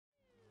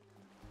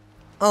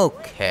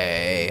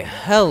Okay,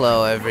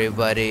 hello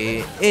everybody,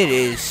 it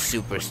is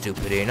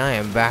Superstupidy and I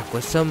am back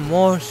with some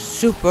more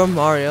Super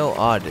Mario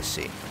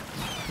Odyssey.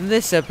 In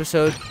this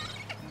episode,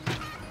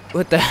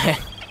 what the heck?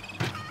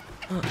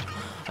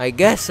 I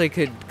guess I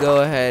could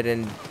go ahead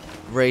and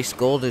race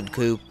Golden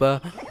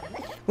Koopa.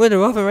 We're the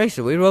roving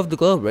racer, we rove the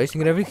globe, racing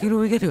in every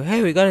kingdom we get to.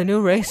 Hey, we got a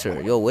new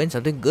racer, you'll win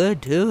something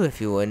good too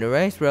if you win the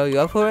race, bro.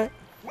 You up for it?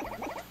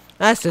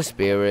 That's the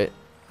spirit.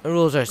 The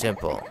rules are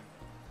simple.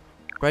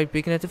 Bright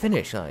beacon at the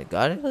finish line.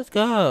 Got it? Let's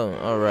go.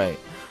 Alright.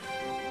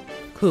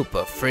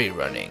 Koopa free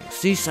running.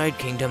 Seaside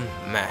Kingdom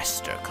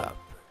Master Cup.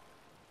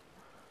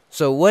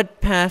 So what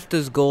path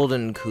does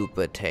Golden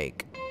Koopa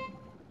take?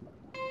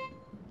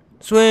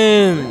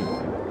 Swim!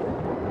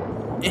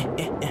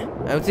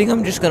 I think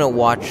I'm just gonna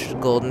watch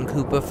Golden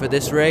Koopa for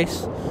this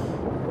race.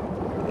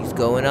 He's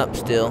going up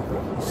still.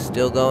 He's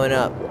still going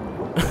up.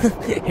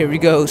 Here he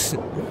goes.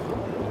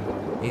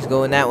 He's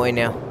going that way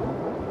now.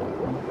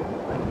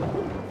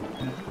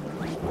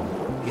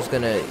 He's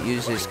gonna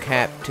use his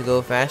cap to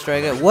go faster,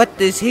 I guess. What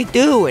is he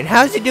doing?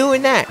 How's he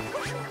doing that?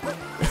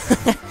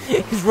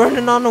 He's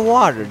running on the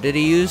water. Did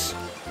he use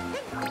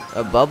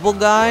a bubble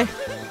guy?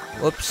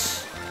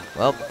 Whoops.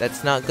 Well,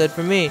 that's not good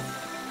for me.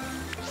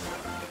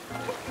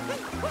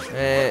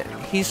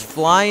 He's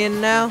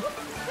flying now?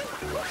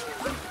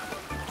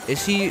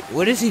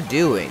 What is he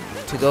doing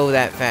to go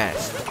that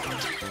fast?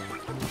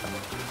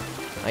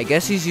 I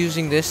guess he's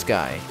using this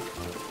guy.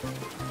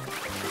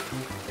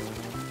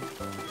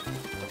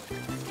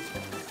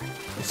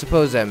 I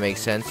suppose that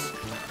makes sense.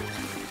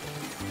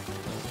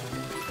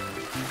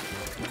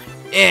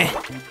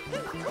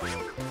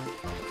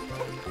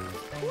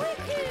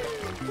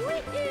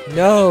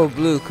 No,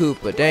 Blue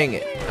Koopa, dang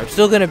it. I'm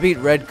still gonna beat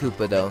Red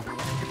Koopa though.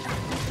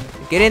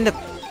 Get in the...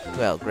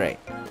 Well, great.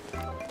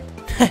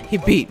 He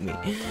beat me.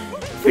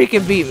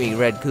 Freaking beat me,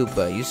 Red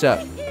Koopa. You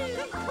suck.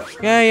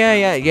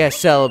 Yeah,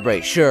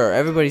 celebrate. Sure,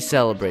 everybody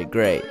celebrate.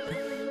 Great.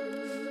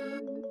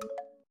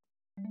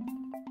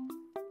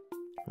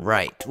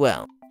 Right,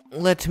 well.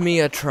 Let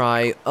me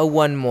try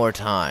one more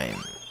time.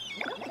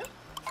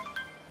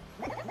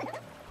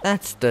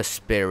 That's the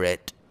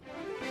spirit.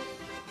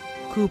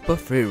 Koopa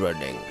free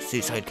running.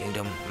 Seaside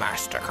Kingdom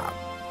Master Cup.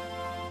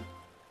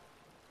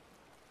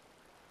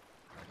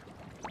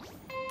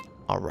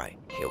 Alright,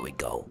 here we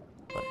go.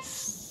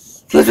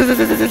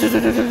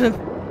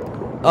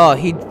 Oh,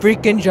 he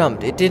freaking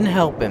jumped. It didn't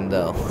help him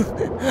though.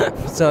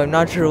 So I'm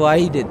not sure why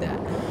he did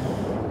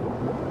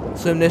that.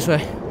 Swim this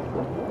way.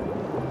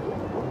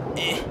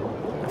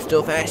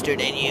 Still faster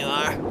than you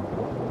are.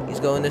 He's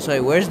going this way.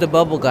 Where's the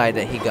bubble guy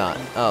that he got?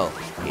 Oh,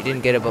 he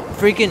didn't get a bubble.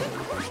 Freaking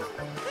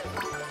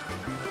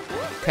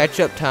catch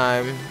up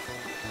time.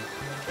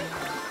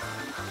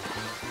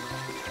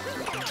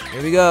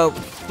 Here we go.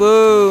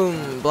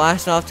 Boom!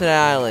 Blast off to the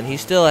island. He's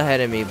still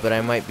ahead of me, but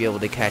I might be able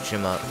to catch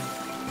him up.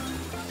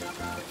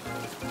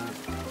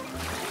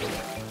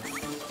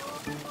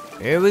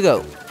 Here we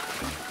go.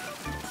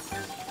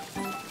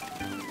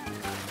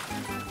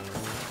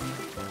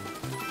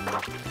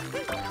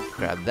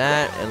 Grab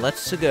that, and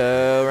let's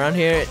go around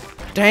here.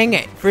 Dang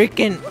it!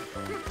 Freaking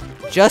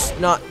just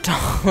not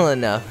tall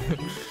enough.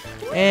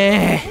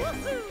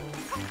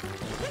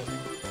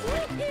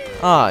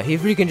 Ah, he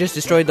freaking just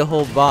destroyed the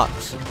whole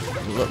box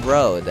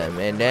row of them,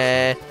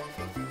 and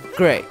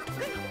great.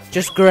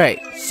 Just great.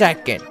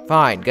 Second.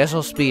 Fine, guess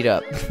I'll speed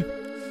up.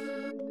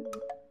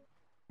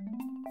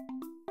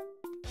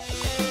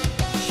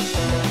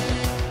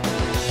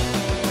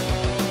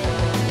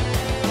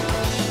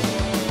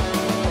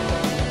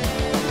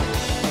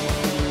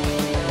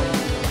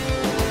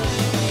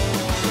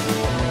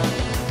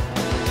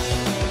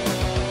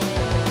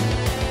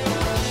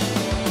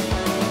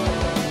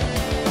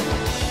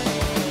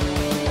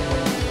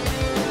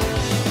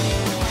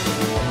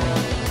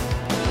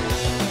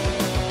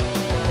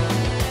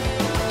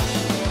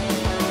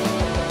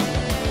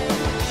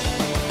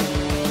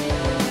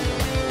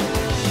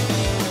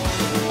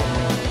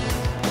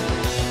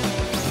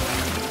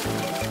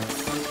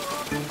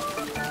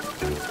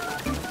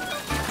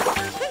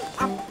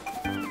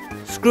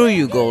 Screw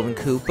you, Golden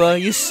Koopa,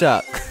 you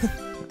suck.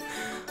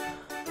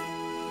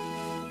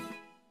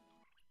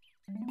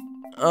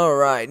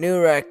 Alright, new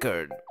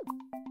record.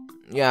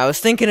 Yeah, I was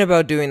thinking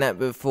about doing that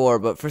before,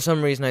 but for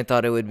some reason I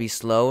thought it would be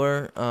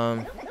slower.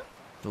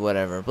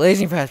 Whatever.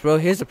 Blazing fast, bro,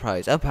 here's the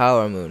prize. A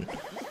power moon.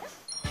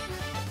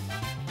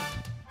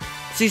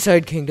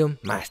 Seaside Kingdom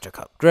Master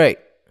Cup. Great.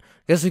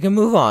 Guess we can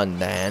move on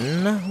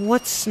then.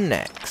 What's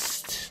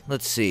next?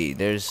 Let's see,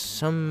 there's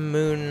some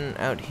moon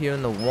out here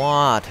in the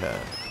water.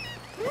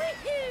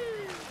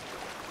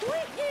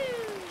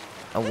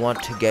 I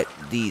want to get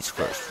these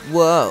first.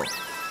 Whoa!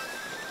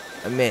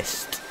 I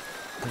missed.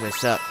 Because I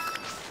suck.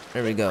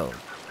 There we go.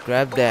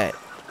 Grab that.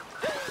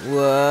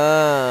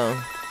 Whoa!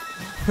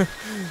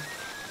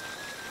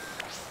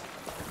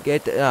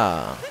 Get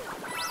the...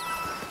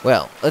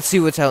 Well, let's see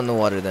what's out in the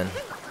water then.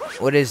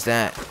 What is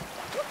that?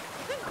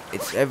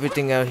 It's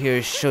everything out here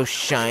is so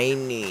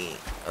shiny.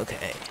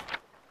 Okay.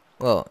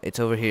 Well, it's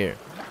over here.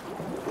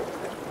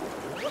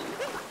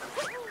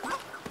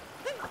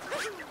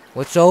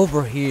 What's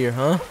over here,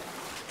 huh?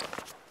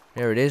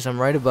 There it is. I'm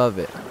right above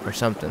it. Or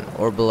something.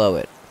 Or below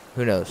it.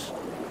 Who knows?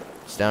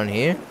 It's down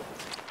here?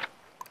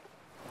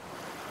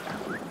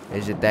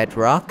 Is it that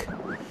rock?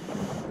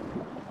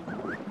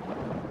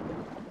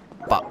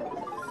 Pop.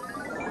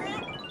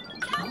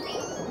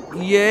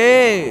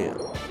 Yay!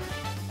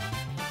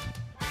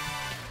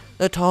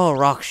 The tall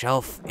rock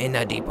shelf in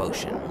a deep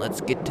ocean.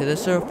 Let's get to the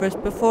surface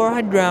before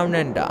I drown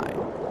and die.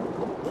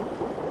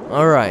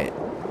 Alright.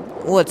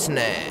 What's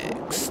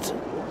next?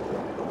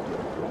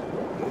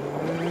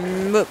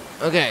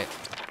 Okay.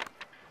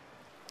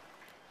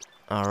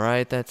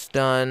 Alright, that's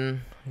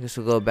done. I guess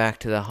we'll go back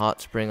to the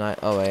hot spring.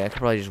 Oh wait, I could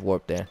probably just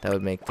warp there. That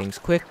would make things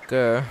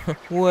quicker.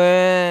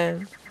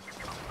 When?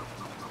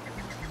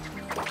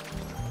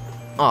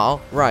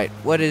 Oh, right.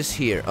 What is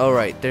here? Oh,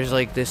 right. There's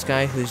like this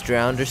guy who's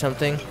drowned or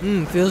something.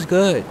 Feels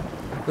good.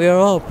 We are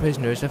all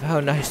prisoners of how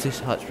nice this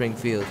hot spring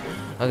feels.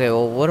 Okay,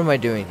 well, what am I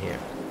doing here?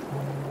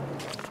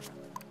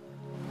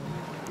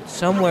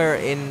 Somewhere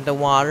in the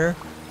water.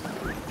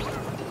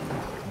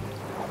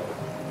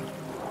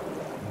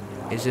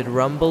 Is it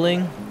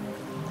rumbling?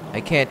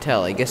 I can't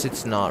tell. I guess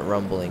it's not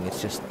rumbling.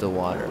 It's just the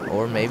water.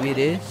 Or maybe it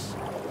is?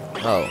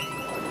 Oh.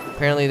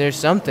 Apparently there's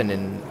something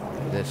in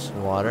this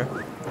water.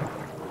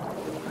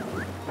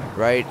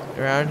 Right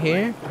around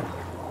here?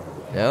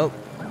 Nope.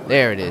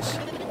 There it is.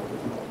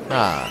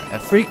 Ah, a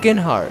freaking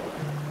heart.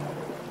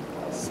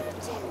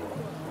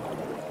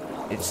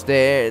 It's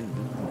there.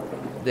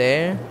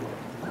 There?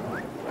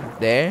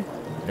 There?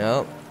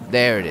 Nope.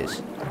 There it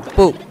is.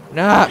 Boop.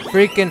 Nah,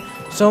 freaking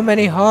so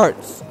many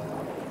hearts.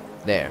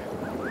 There.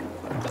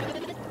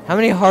 How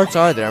many hearts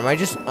are there? Am I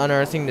just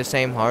unearthing the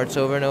same hearts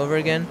over and over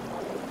again?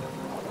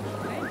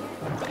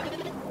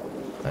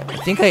 I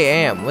think I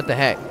am. What the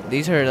heck?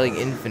 These are like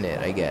infinite,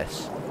 I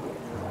guess.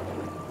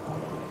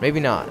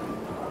 Maybe not.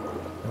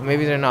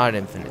 Maybe they're not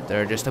infinite.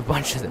 There are just a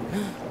bunch of them.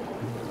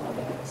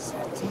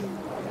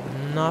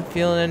 Not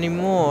feeling any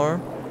more.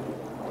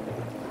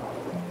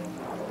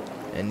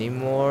 Any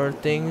more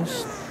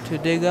things to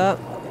dig up?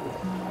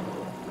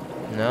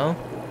 No?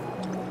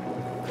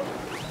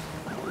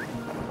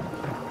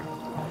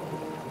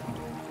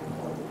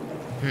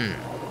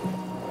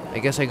 I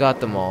guess I got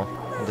them all,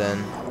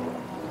 then.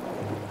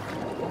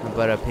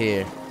 But up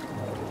here.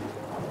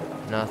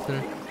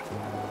 Nothing?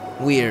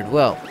 Weird.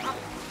 Well.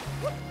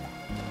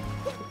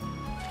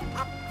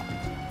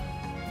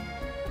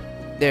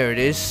 There it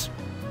is.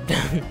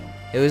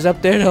 It was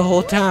up there the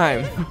whole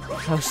time.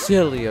 How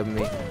silly of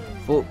me.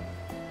 Oh.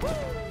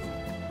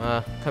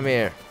 Come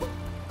here.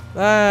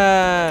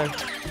 Ah!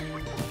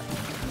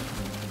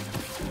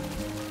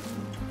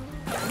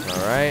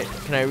 Alright.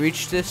 Can I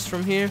reach this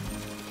from here?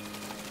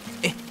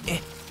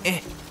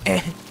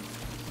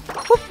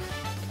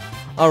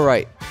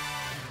 Alright.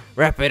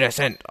 Rapid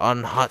ascent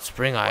on Hot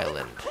Spring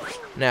Island.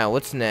 Now,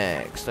 what's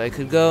next? I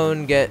could go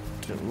and get...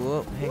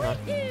 Whoa, hang on.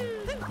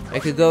 I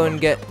could go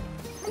and get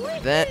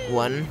that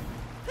one.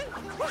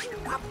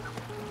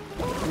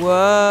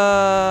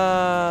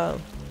 Whoa!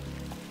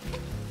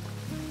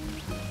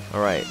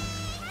 Alright.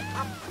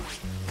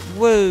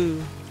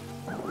 Whoa!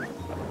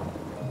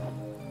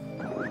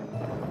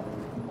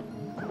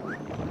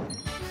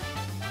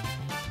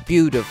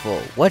 Beautiful.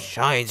 What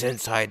shines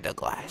inside the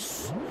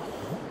glass?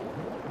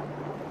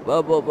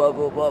 Bubble,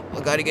 bubble, bubble.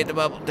 I gotta get the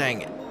bubble.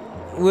 Dang it.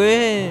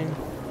 Win.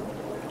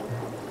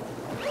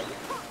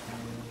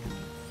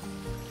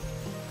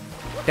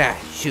 Ah,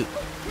 shoot.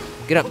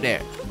 Get up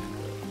there.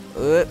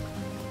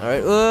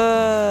 Alright.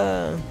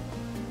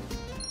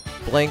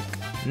 Blink.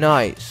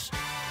 Nice.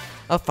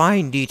 A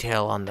fine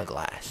detail on the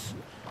glass.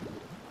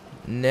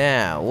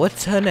 Now,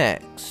 what's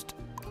next?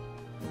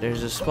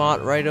 There's a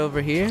spot right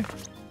over here.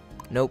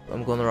 Nope,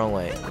 I'm going the wrong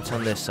way. It's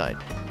on this side.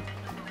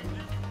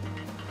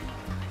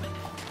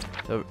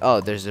 So,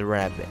 oh, there's a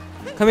rabbit.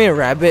 Come here,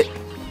 rabbit.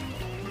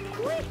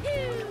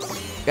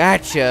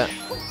 Gotcha.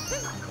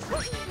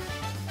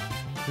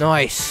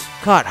 Nice.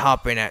 Caught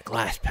hopping at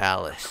Glass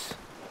Palace.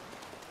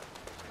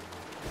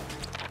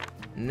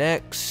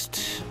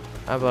 Next.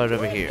 How about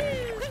over here?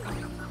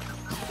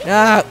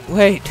 Ah,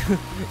 wait.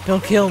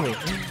 Don't kill me.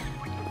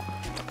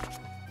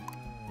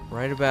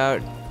 Right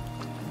about...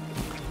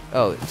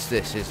 Oh, it's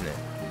this, isn't it?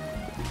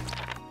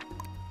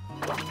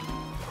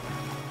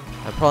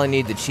 I probably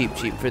need the Cheep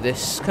Cheep for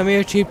this. Come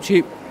here, Cheep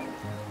Cheep.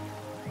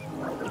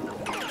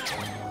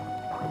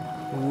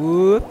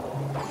 Whoop.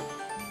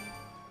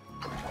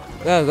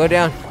 Oh, go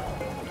down.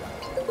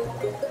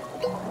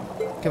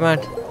 Come on.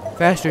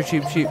 Faster,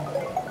 Cheep Cheep.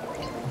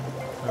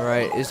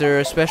 Alright, is there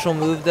a special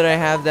move that I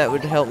have that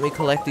would help me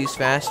collect these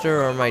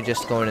faster, or am I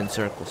just going in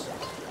circles?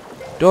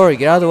 Dory,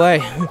 get out of the way.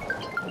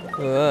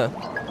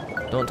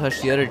 Don't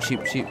touch the other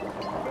Cheep Cheep.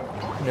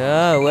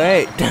 No,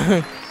 wait.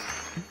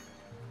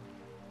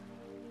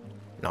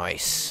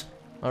 Nice.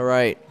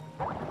 Alright.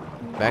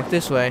 Back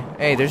this way.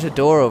 Hey, there's a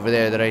door over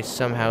there that I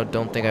somehow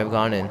don't think I've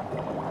gone in.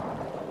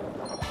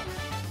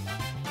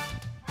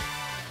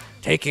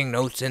 Taking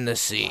notes in the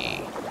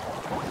sea.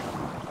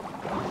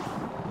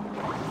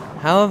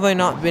 How have I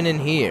not been in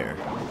here?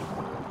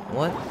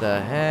 What the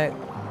heck?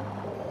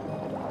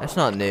 That's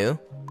not new.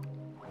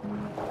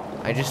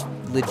 I just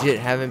legit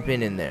haven't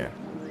been in there.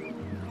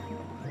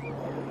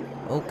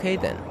 Okay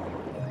then.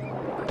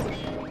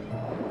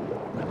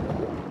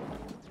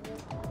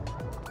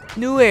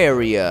 New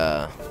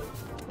area.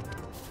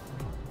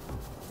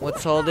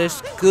 What's all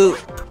this goop?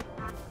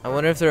 I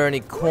wonder if there are any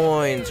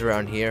coins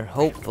around here.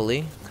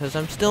 Hopefully, because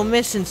I'm still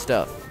missing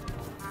stuff.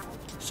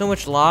 So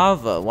much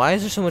lava. Why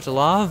is there so much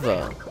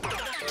lava?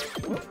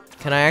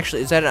 Can I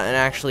actually, is that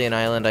actually an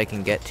island I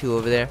can get to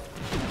over there?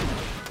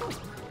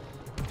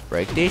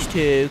 Break these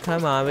two.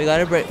 Come on, we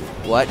gotta break.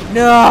 What?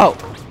 No!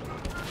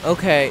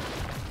 Okay.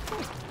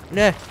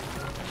 Nah.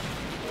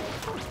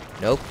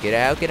 Nope. Get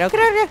out, get out,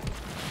 get out, get out.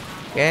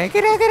 Yeah,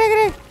 get out, get out,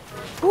 get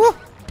out. Woo!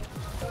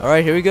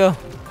 Alright, here we go.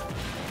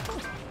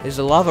 Is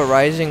the lava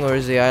rising or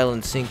is the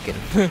island sinking?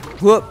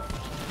 Whoop!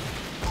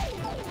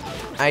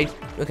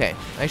 Okay.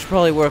 I should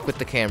probably work with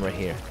the camera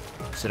here.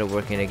 Instead of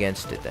working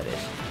against it, that is.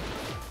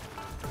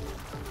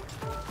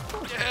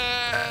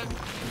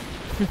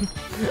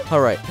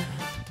 Alright.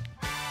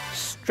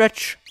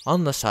 Stretch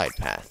on the side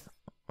path.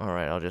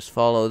 Alright, I'll just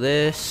follow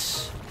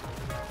this.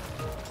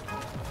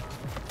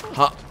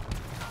 Ha!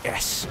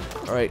 Yes!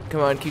 Alright,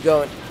 come on, keep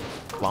going.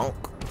 Bonk.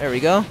 There we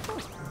go.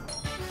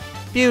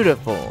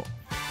 Beautiful.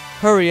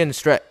 Hurry and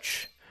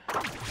stretch.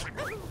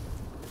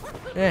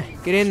 Yeah,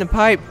 get in the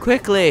pipe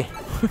quickly.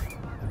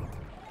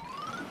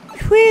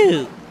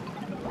 Whew!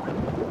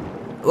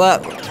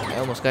 Well, I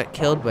almost got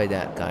killed by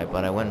that guy,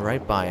 but I went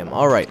right by him.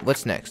 Alright,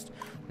 what's next?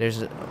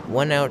 There's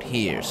one out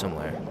here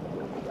somewhere.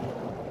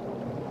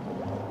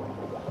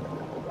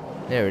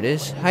 There it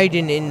is,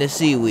 hiding in the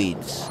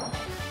seaweeds.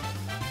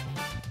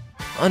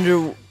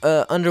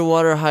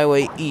 Underwater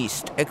highway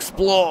east.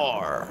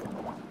 Explore!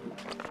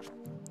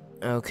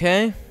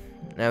 Okay.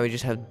 Now we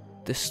just have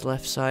this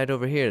left side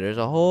over here. There's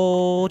a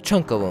whole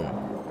chunk of them.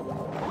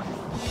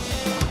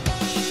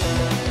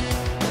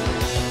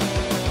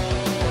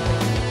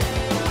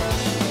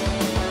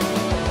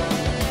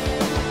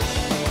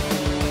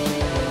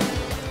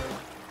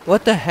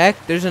 What the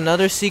heck? There's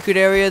another secret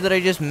area that I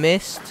just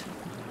missed?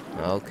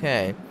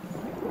 Okay.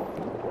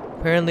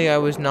 Apparently I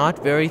was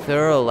not very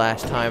thorough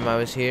last time I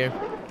was here.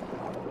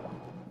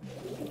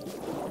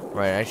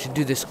 Right, I should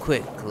do this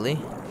quickly.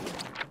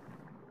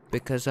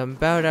 Because I'm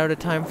about out of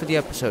time for the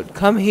episode.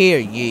 Come here,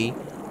 ye!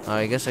 Oh,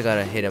 I guess I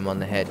gotta hit him on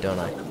the head, don't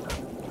I?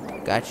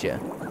 Gotcha.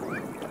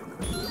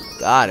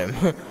 Got him.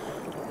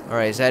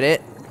 Alright, is that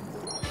it?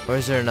 Or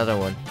is there another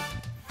one?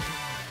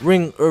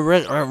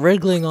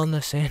 Wriggling on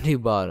the sandy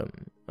bottom.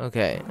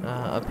 Okay,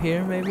 up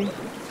here maybe?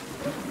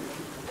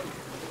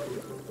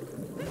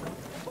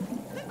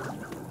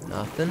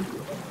 Nothing.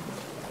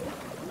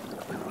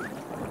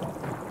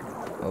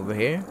 Over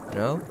here?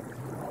 No?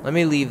 Let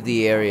me leave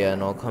the area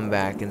and I'll come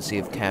back and see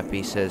if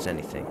Cappy says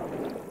anything.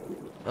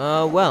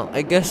 Well,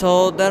 I guess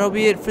that'll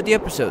be it for the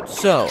episode.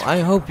 So, I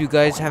hope you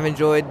guys have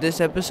enjoyed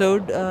this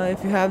episode.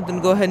 If you have,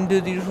 then go ahead and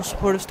do the usual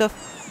supportive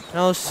stuff. And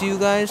I'll see you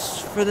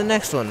guys for the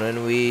next one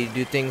when we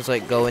do things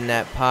like go in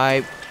that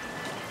pipe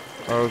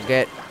or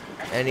get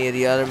any of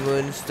the other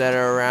moons that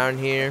are around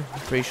here. I'm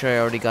pretty sure I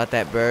already got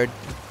that bird,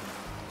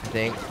 I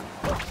think.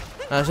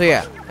 So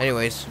yeah,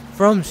 anyways,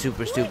 from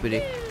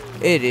Superstupidy,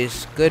 it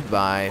is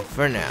goodbye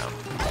for now.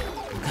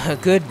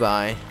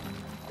 Goodbye.